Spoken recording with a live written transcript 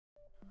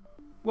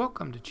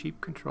Welcome to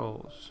Cheap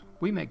Controls.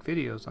 We make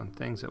videos on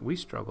things that we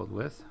struggled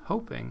with,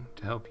 hoping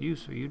to help you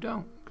so you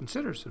don't.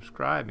 Consider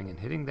subscribing and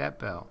hitting that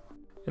bell.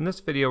 In this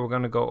video, we're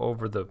going to go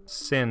over the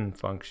sine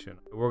function.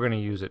 We're going to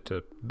use it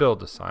to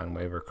build a sine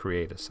wave or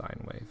create a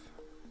sine wave.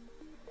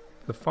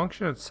 The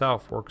function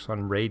itself works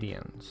on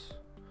radians,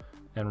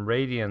 and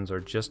radians are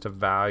just a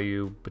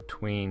value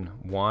between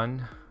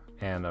 1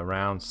 and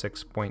around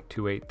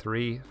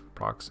 6.283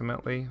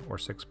 approximately, or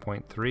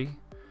 6.3.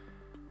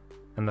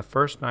 And the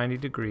first 90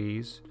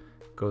 degrees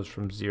goes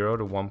from 0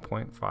 to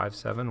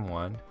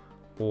 1.571,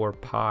 or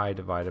pi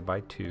divided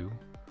by 2.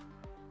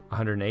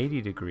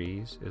 180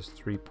 degrees is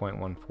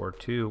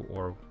 3.142,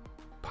 or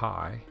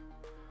pi.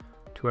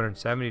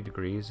 270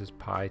 degrees is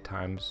pi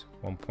times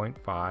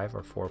 1.5,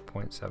 or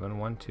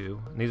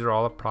 4.712. And these are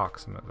all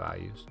approximate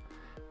values.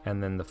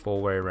 And then the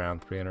full way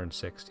around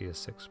 360 is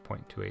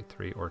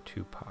 6.283, or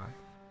 2 pi.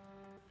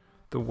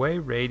 The way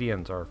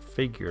radians are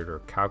figured or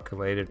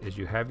calculated is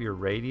you have your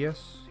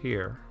radius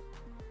here,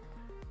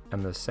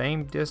 and the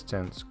same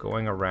distance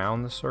going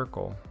around the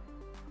circle,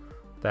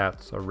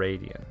 that's a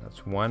radian.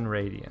 That's 1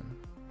 radian.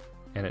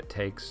 And it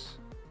takes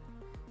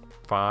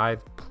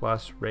 5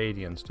 plus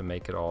radians to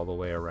make it all the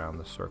way around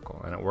the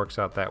circle. And it works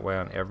out that way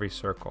on every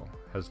circle.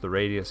 As the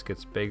radius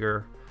gets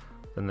bigger,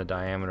 then the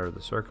diameter of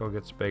the circle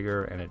gets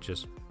bigger, and it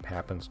just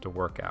happens to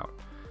work out.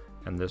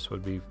 And this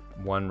would be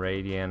 1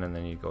 radian, and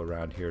then you go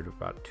around here to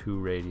about 2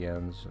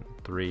 radians, and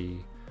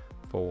 3,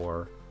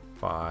 4,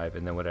 5,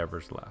 and then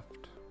whatever's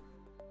left.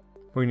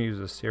 We're going to use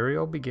a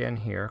serial begin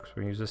here, because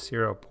we're going to use a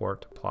serial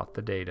port to plot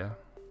the data.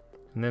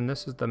 And then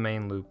this is the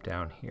main loop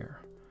down here.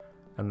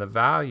 And the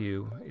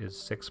value is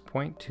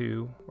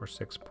 6.2 or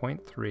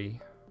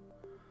 6.3.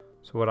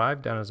 So what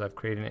I've done is I've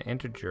created an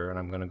integer, and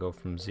I'm going to go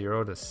from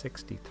 0 to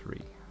 63.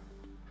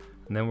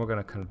 And then we're going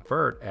to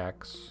convert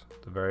x,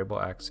 the variable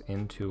x,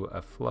 into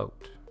a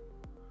float.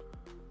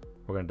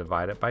 We're going to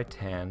divide it by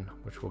 10,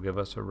 which will give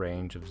us a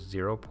range of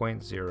 0.0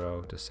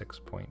 to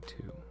 6.2.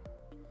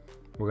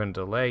 We're going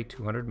to delay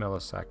 200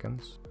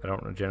 milliseconds. I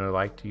don't generally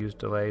like to use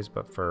delays,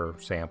 but for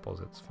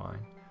samples it's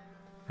fine.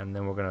 And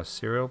then we're going to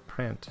serial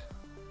print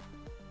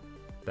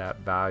that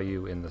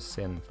value in the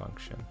sine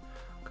function,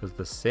 because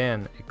the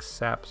sine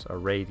accepts a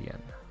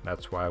radian.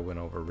 That's why I went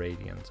over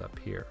radians up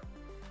here.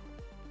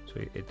 So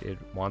it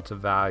wants a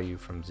value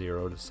from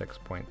 0 to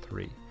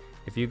 6.3.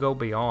 If you go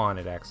beyond,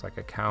 it acts like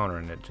a counter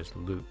and it just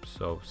loops.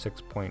 So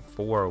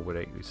 6.4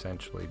 would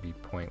essentially be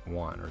 0.1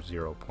 or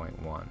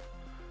 0.1.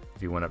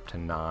 If you went up to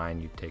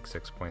 9, you'd take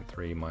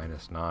 6.3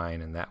 minus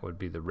 9, and that would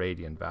be the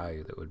radian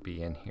value that would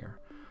be in here.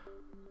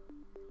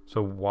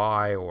 So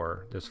y,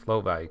 or this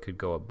float value, could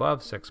go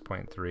above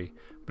 6.3,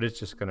 but it's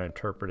just going to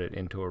interpret it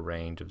into a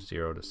range of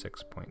 0 to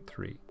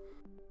 6.3.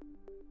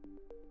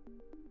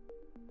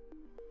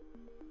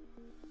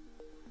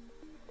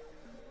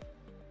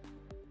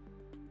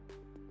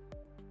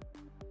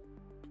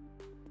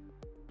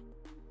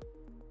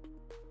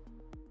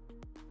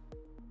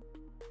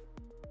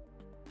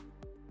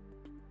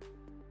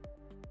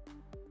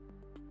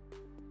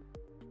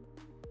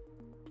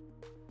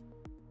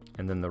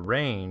 And then the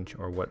range,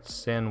 or what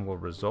sine will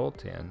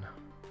result in,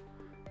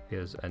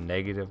 is a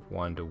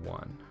 -1 to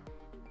 1.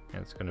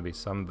 And it's going to be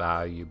some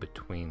value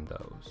between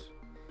those.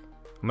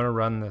 I'm going to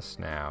run this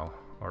now,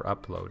 or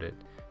upload it,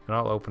 and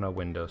I'll open a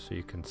window so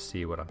you can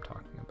see what I'm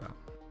talking about.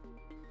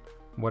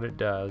 What it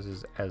does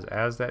is,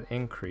 as that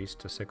increase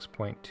to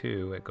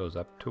 6.2, it goes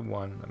up to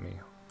 1. Let me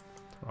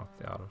throw off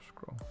the auto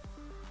scroll.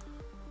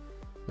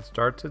 It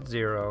starts at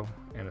 0,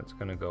 and it's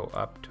going to go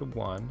up to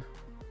 1.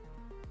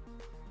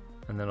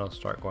 And then it'll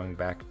start going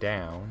back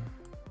down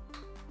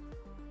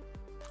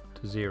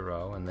to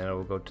 0, and then it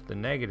will go to the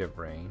negative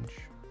range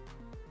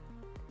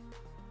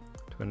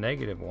to a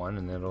 -1,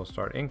 and then it'll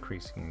start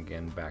increasing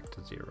again back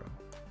to 0.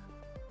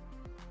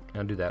 And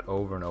I'll do that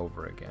over and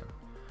over again.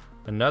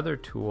 Another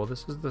tool,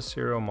 this is the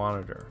serial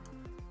monitor,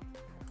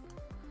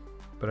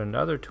 but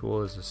another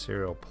tool is a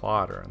serial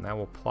plotter, and that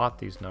will plot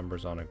these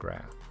numbers on a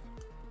graph.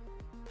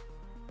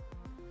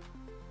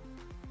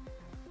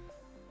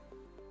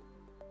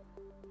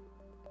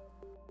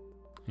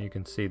 You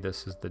can see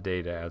this is the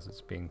data as it's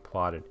being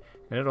plotted,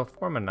 and it'll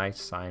form a nice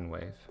sine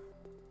wave.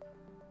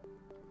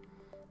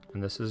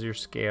 And this is your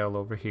scale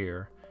over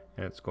here,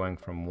 and it's going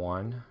from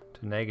 1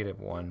 to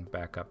 -1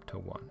 back up to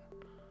 1.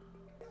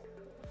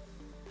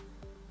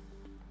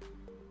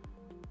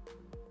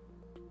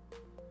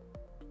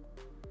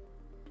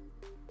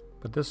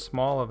 But this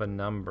small of a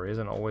number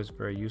isn't always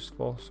very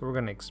useful, so we're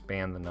going to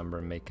expand the number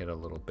and make it a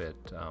little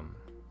bit,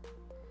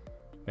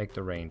 make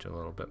the range a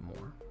little bit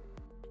more.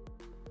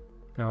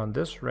 Now in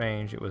this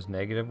range it was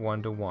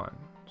 -1 to 1,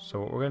 so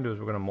what we're going to do is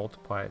we're going to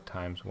multiply it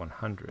times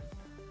 100.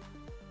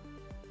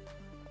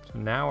 So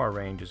now our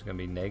range is going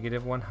to be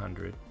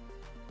 -100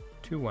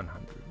 to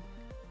 100.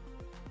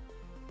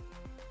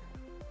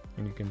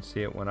 And you can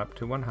see it went up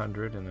to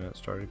 100, and then it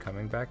started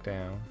coming back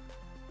down,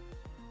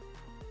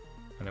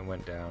 and it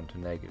went down to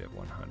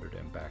 -100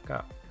 and back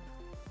up.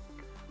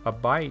 A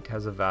byte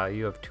has a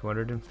value of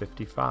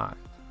 255.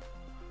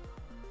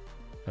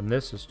 and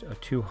this is a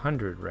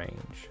 200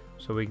 range.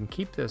 So we can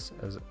keep this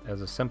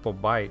as a simple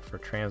byte for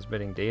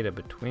transmitting data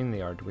between the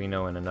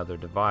Arduino and another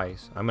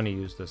device. I'm going to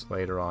use this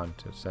later on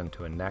to send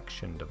to a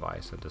Nexion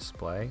device, a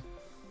display.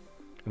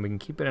 And we can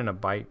keep it in a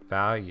byte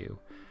value.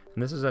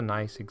 And this is a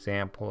nice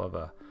example of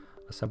a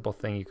simple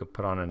thing you could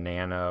put on a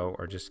nano,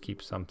 or just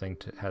keep something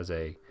as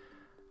a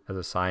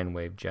sine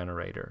wave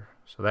generator.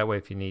 So that way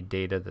if you need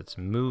data that's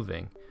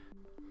moving,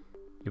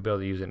 you'll be able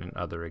to use it in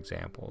other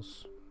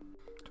examples.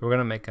 So we're going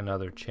to make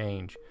another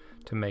change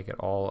to make it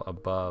all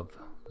above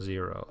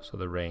 0, so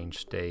the range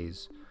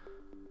stays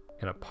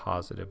in a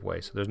positive way.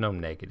 So there's no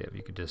negative.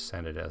 You could just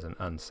send it as an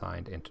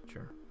unsigned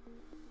integer.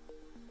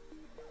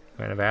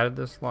 I've added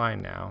this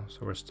line now,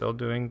 so we're still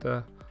doing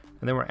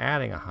and then we're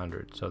adding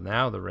 100. So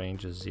now the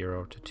range is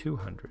 0 to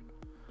 200.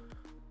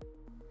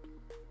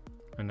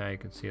 And now you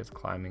can see it's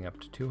climbing up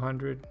to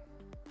 200,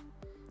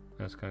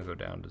 and it's going to go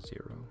down to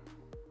 0.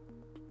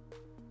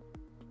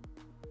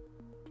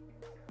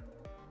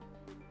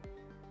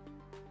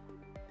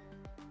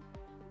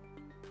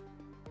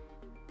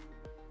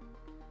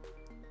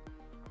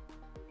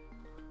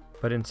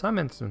 But in some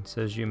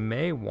instances, you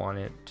may want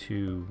it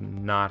to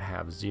not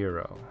have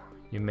 0.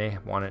 You may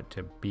want it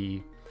to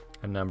be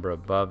a number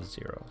above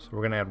 0. So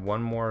we're going to add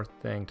one more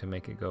thing to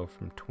make it go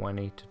from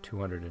 20 to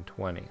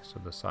 220.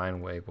 So the sine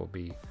wave will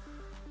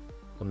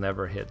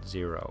never hit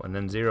 0. And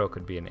then 0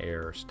 could be an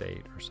error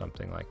state or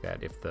something like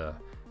that. If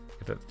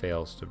it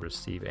fails to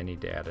receive any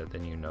data,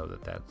 then you know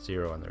that that's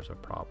 0 and there's a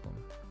problem.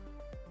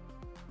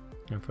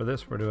 And for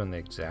this, we're doing the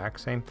exact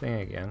same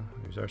thing again.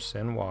 We use our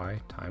sin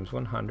y times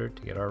 100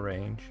 to get our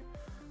range.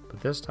 But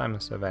this time,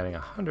 instead of adding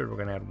 100, we're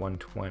going to add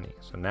 120.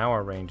 So now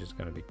our range is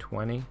going to be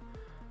 20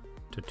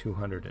 to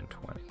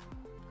 220.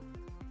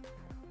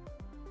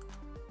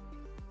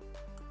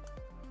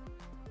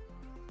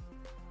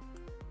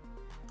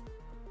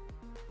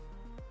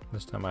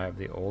 This time I have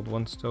the old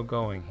one still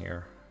going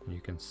here.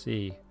 You can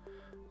see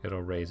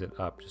it'll raise it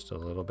up just a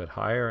little bit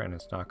higher, and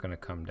it's not going to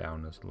come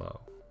down as low.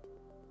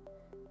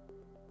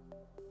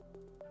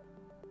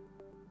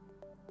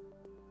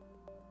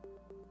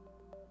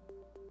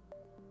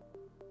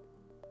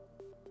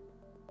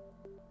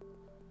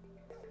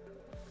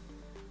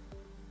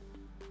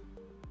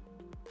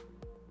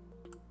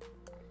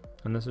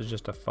 And this is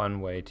just a fun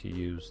way to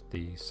use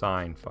the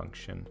sine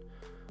function.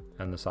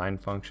 And the sine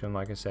function,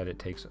 like I said, it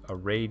takes a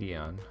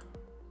radian,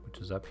 which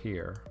is up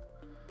here,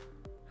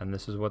 and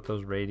this is what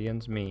those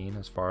radians mean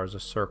as far as a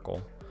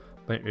circle.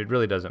 But it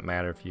really doesn't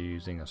matter if you're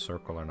using a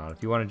circle or not.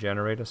 If you want to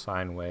generate a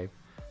sine wave,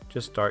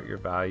 just start your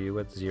value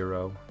at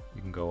 0.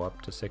 You can go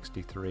up to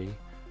 63.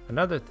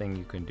 Another thing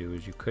you can do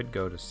is you could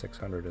go to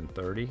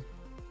 630,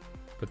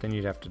 but then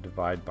you'd have to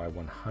divide by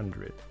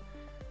 100.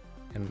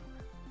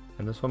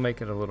 And this will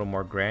make it a little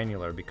more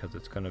granular because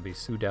it's going to be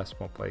 2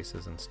 decimal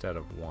places instead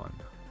of 1.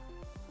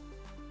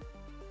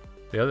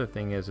 The other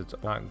thing is it's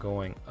not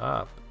going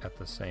up at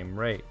the same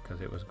rate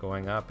because it was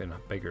going up in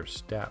bigger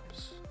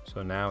steps.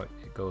 So now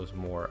it goes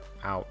more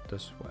out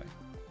this way.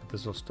 But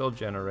this will still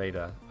generate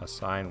a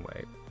sine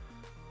wave.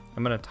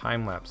 I'm going to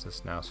time lapse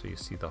this now so you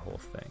see the whole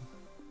thing.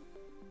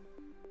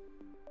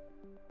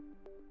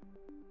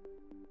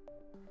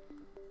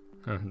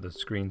 The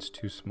screen's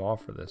too small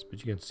for this, but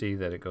you can see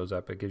that it goes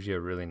up. It gives you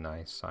a really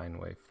nice sine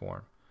wave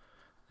form.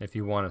 If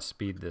you want to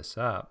speed this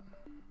up,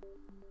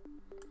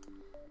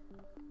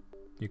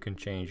 you can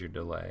change your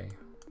delay.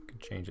 You can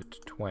change it to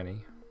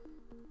 20.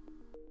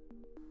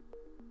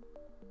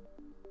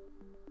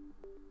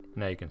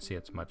 Now you can see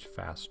it's much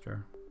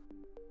faster.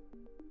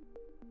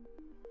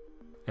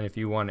 And if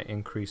you want to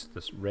increase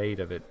this rate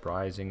of it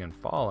rising and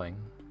falling,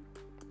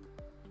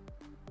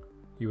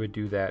 you would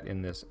do that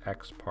in this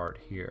X part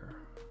here.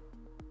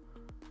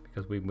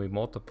 Because we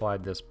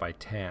multiplied this by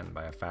 10,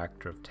 by a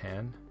factor of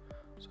 10.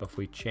 So if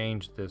we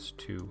change this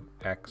to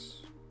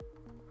X,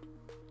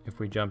 if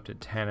we jumped at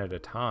 10 at a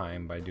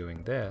time by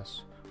doing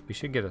this, we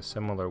should get a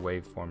similar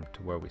waveform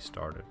to where we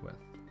started with.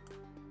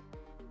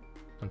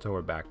 Until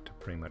we're back to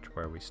pretty much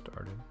where we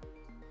started.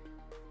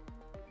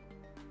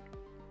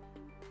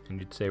 And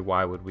you'd say,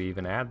 why would we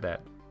even add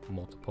that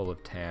multiple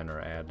of 10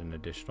 or add an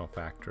additional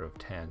factor of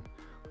 10?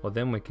 Well,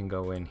 then we can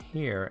go in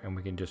here and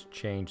we can just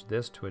change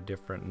this to a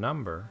different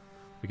number.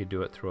 We could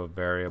do it through a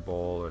variable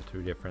or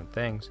through different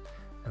things.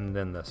 And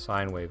then the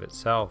sine wave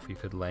itself, you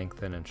could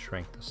lengthen and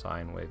shrink the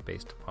sine wave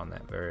based upon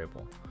that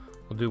variable.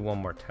 We'll do one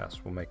more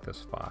test. We'll make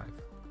this 5.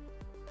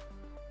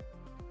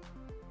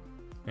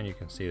 And you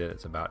can see that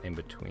it's about in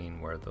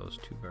between where those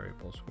two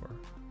variables were.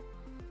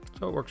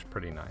 So it works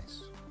pretty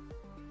nice.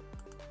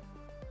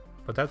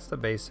 But that's the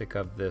basic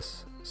of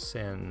this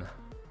sin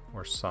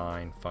or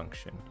sine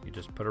function. You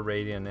just put a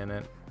radian in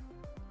it,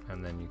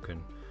 and then you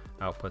can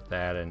output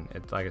that, and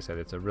it's, like I said,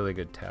 it's a really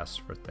good test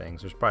for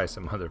things. There's probably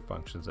some other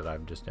functions that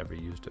I've just never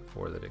used it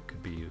for that it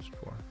could be used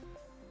for.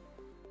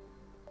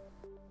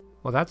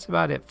 Well, that's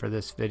about it for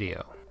this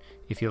video.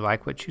 If you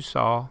like what you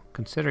saw,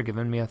 consider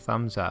giving me a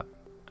thumbs up,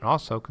 and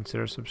also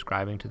consider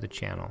subscribing to the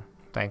channel.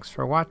 Thanks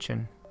for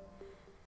watching.